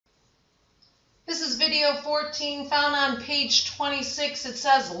This is video 14 found on page 26. It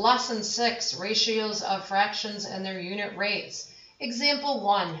says lesson 6, ratios of fractions and their unit rates. Example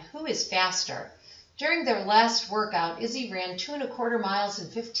 1, who is faster? During their last workout, Izzy ran 2 1/4 miles in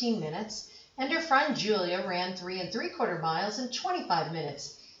 15 minutes, and her friend Julia ran 3 3/4 miles in 25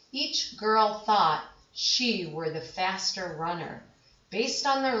 minutes. Each girl thought she were the faster runner. Based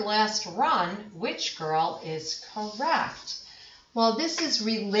on their last run, which girl is correct? Well, this is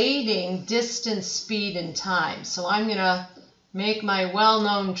relating distance, speed, and time. So I'm going to make my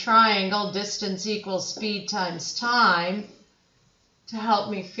well-known triangle, distance equals speed times time, to help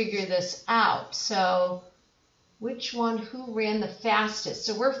me figure this out. So who ran the fastest?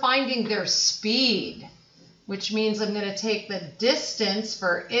 So we're finding their speed, which means I'm going to take the distance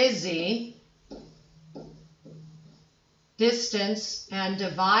for Izzy, distance, and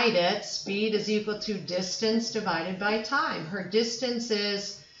divide it. Speed is equal to distance divided by time. Her distance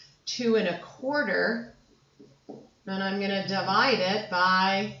is 2 1/4, and I'm going to divide it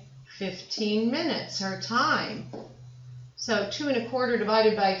by 15 minutes, her time. So 2 1/4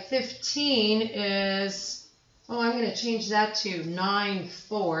 divided by 15 is, I'm going to change that to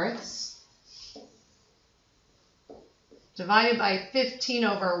 9/4. Divided by 15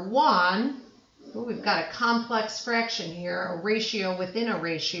 over 1. We've got a complex fraction here, a ratio within a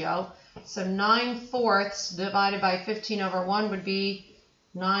ratio. So 9/4 divided by 15 over 1 would be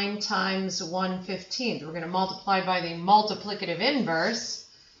 9 times 1/15. We're going to multiply by the multiplicative inverse.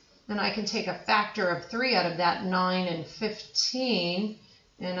 And I can take a factor of 3 out of that 9 and 15.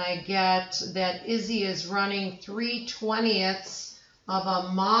 And I get that Izzy is running 3/20 of a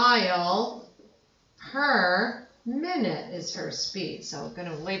mile per minute is her speed. So we're going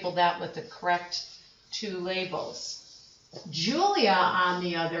to label that with the correct 2 labels. Julia, on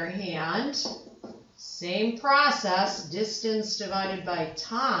the other hand, same process, distance divided by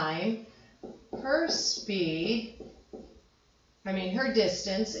time. Her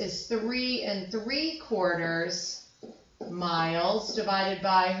distance is 3 3/4 miles divided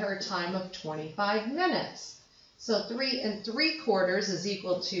by her time of 25 minutes. So 3 3/4 is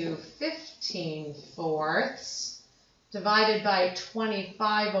equal to 15/4 divided by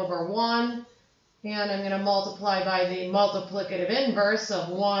 25 over 1. And I'm going to multiply by the multiplicative inverse of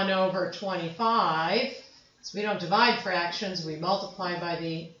 1 over 25. So we don't divide fractions, we multiply by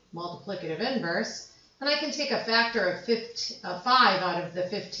the multiplicative inverse. And I can take a factor of 5 out of the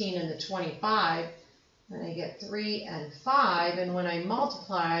 15 and the 25. And I get 3 and 5. And when I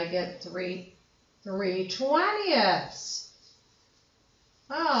multiply, I get 3/20.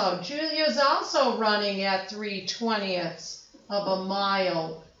 Oh, Julia's also running at 3/20 of a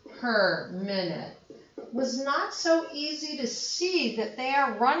mile per minute. It was not so easy to see that they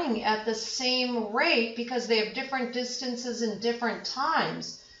are running at the same rate because they have different distances and different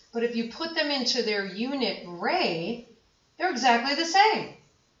times. But if you put them into their unit rate, they're exactly the same.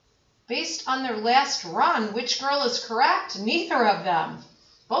 Based on their last run, which girl is correct? Neither of them.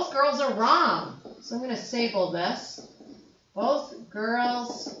 Both girls are wrong. So I'm going to sable this. Both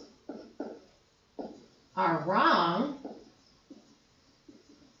girls are wrong.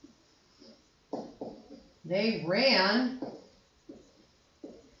 They ran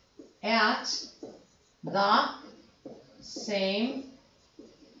at the same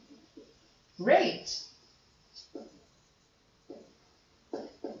rate.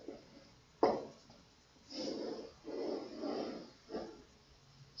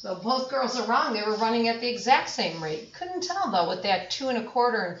 So both girls are wrong. They were running at the exact same rate. Couldn't tell, though, with that 2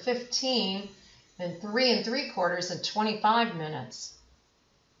 1/4 and 15 and 3 3/4 and 25 minutes.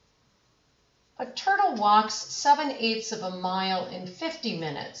 A turtle walks 7/8 of a mile in 50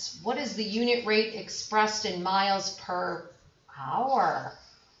 minutes. What is the unit rate expressed in miles per hour?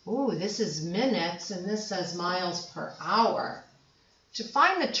 Ooh, this is minutes, and this says miles per hour. To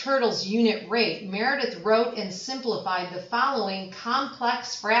find the turtle's unit rate, Meredith wrote and simplified the following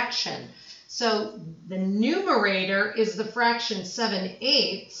complex fraction. So the numerator is the fraction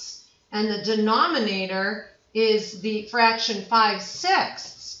 7/8, and the denominator is the fraction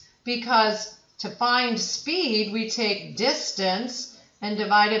 5/6, because to find speed, we take distance and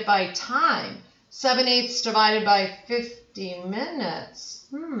divide it by time. 7/8 divided by 50 minutes.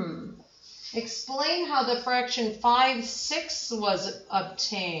 Explain how the fraction 5/6 was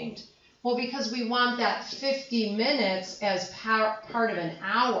obtained. Well, because we want that 50 minutes as part of an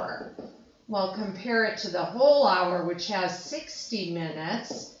hour. Well, compare it to the whole hour, which has 60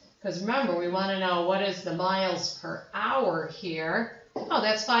 minutes. Because remember, we want to know what is the miles per hour here. Oh,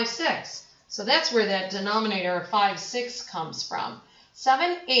 that's 5/6. So that's where that denominator of 5/6 comes from.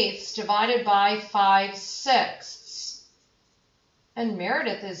 7/8 divided by 5/6. And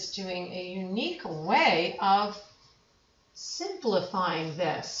Meredith is doing a unique way of simplifying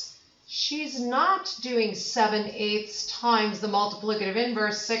this. She's not doing 7/8 times the multiplicative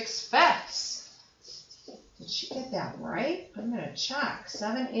inverse 6/5. Did she get that right? I'm going to check.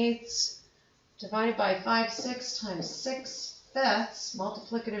 7/8 divided by 5/6 times 6/5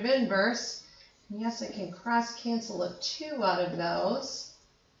 multiplicative inverse. And yes, I can cross cancel a 2 out of those.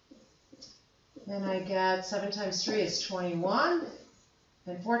 And I get 7 times 3 is 21.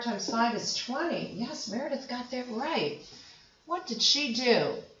 And 4 times 5 is 20. Yes, Meredith got that right. What did she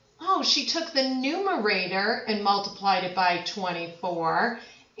do? Oh, she took the numerator and multiplied it by 24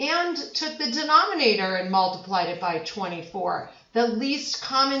 and took the denominator and multiplied it by 24, the least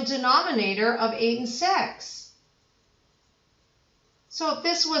common denominator of 8 and 6. So if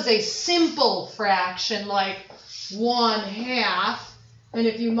this was a simple fraction like 1/2, and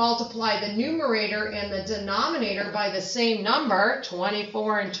if you multiply the numerator and the denominator by the same number,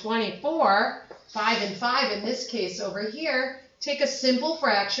 24 and 24, 5 and 5 in this case over here, take a simple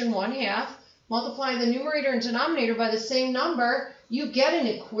fraction, 1/2, multiply the numerator and denominator by the same number, you get an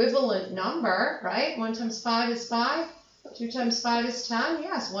equivalent number, right? 1 times 5 is 5, 2 times 5 is 10,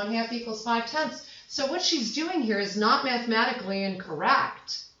 yes, 1/2 equals 5/10. So what she's doing here is not mathematically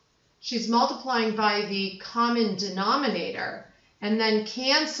incorrect. She's multiplying by the common denominator and then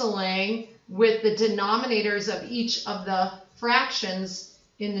canceling with the denominators of each of the fractions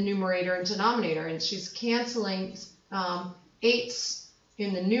in the numerator and denominator. And she's canceling 8s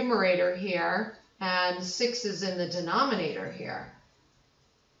in the numerator here and 6s in the denominator here.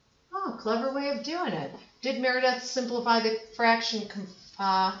 Oh, clever way of doing it. Did Meredith simplify the fraction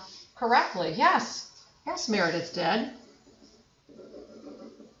correctly? Yes. Yes, Meredith did.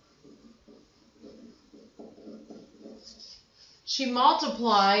 She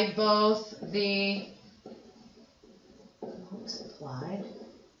multiplied both the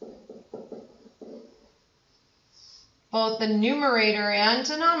numerator and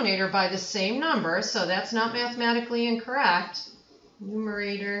denominator by the same number, so that's not mathematically incorrect.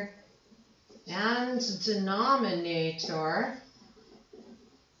 Numerator and denominator.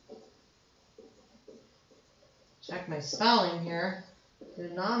 Check my spelling here.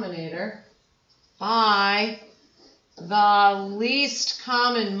 Denominator by the least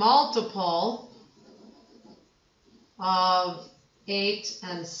common multiple of 8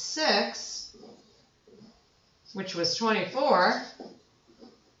 and 6, which was 24.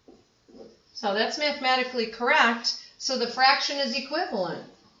 So that's mathematically correct. So the fraction is equivalent.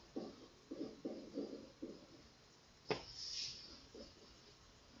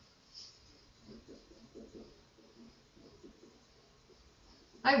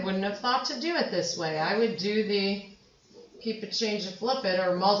 I wouldn't have thought to do it this way. I would do the keep it, change it, flip it,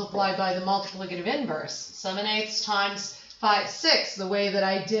 or multiply by the multiplicative inverse. 7/8 times 5/6, the way that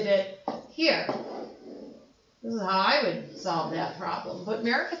I did it here. This is how I would solve that problem. But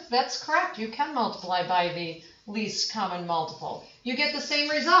Meredith, that's correct. You can multiply by the least common multiple. You get the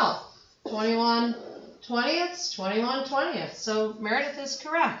same result. 21/20ths, 21/20ths. So Meredith is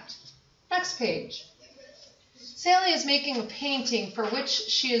correct. Next page. Sally is making a painting for which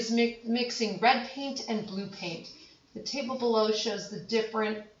she is mixing red paint and blue paint. The table below shows the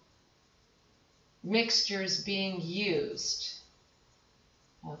different mixtures being used.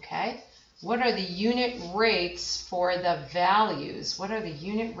 Okay, what are the unit rates for the values? What are the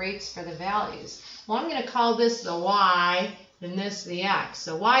unit rates for the values? Well, I'm going to call this the y and this the x.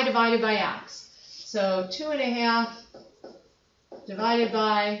 So y divided by x. So 2.5 divided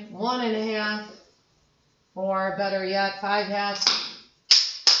by 1.5, or better yet, 5/2.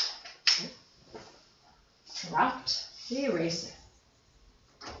 Dropped the eraser.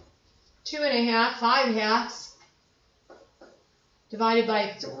 2.5, 5/2 divided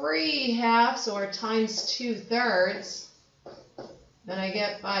by 3/2, or times 2/3, then I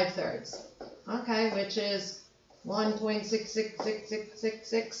get 5/3. Okay, which is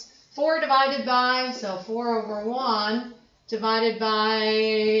 1.666666. 4 divided by, so 4/1 divided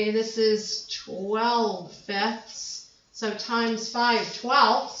by, this is 12/5, so times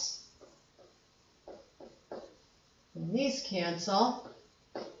 5/12. And these cancel,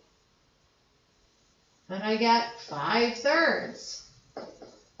 and I get 5/3.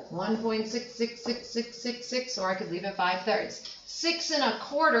 1.666666, or I could leave it 5/3. 6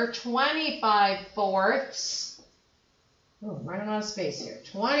 1/4, 25/4. Oh, I'm running out of space here.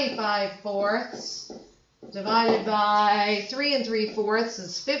 25/4 divided by 3 3/4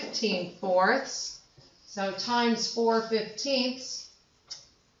 is 15/4. So times 4/15.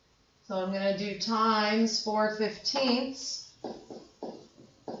 So I'm going to do times 4/15.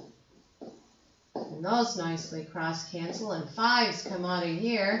 And And those nicely cross-cancel, and 5s come out of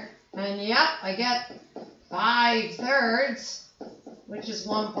here. And yep, I get 5/3, which is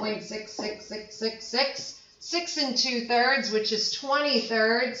 1.66666. 6 2/3, which is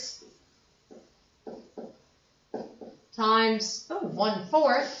 20/3, times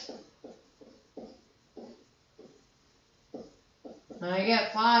 1/4. I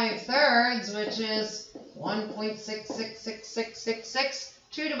get 5/3, which is 1.66666.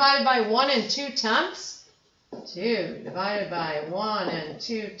 2 divided by 1 2/10. 2 divided by 1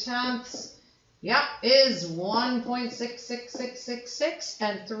 2/10. Yep, is 1.66666.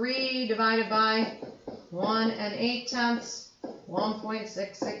 And 3 divided by 1 8/10.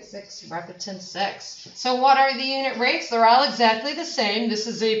 1.666 repetent 6. So what are the unit rates? They're all exactly the same. This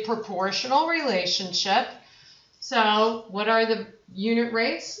is a proportional relationship. So what are the unit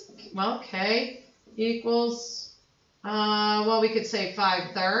rates? Well, K equals, well, we could say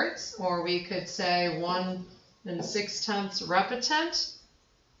 5/3, or we could say 1 6/10 repetent.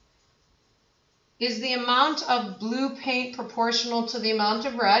 Is the amount of blue paint proportional to the amount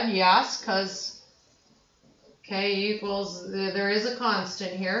of red? Yes, because K equals, there is a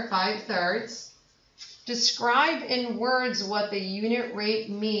constant here, 5/3. Describe in words what the unit rate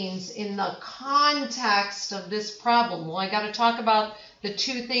means in the context of this problem. Well, I got to talk about the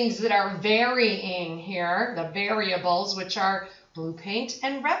two things that are varying here, the variables, which are blue paint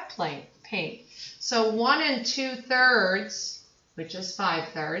and red paint. So 1 2/3, which is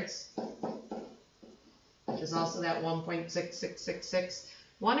 5/3, which is also that 1.6666.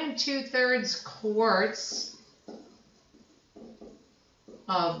 1 2/3 quarts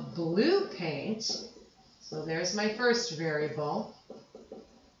of blue paint, so there's my first variable,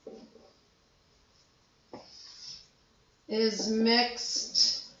 is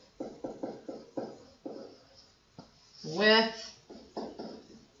mixed with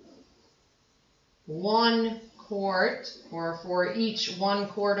 1 quart, or for each 1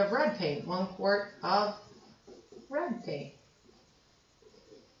 quart of red paint, 1 quart of red paint.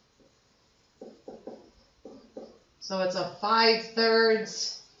 So it's a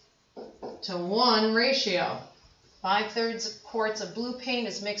 5/3 to 1 ratio. 5/3 quarts of blue paint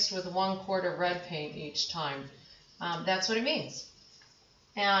is mixed with 1 quart of red paint each time. That's what it means.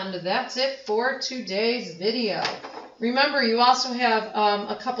 And that's it for today's video. Remember, you also have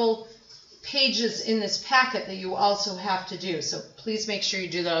a couple pages in this packet that you also have to do. So please make sure you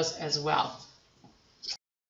do those as well.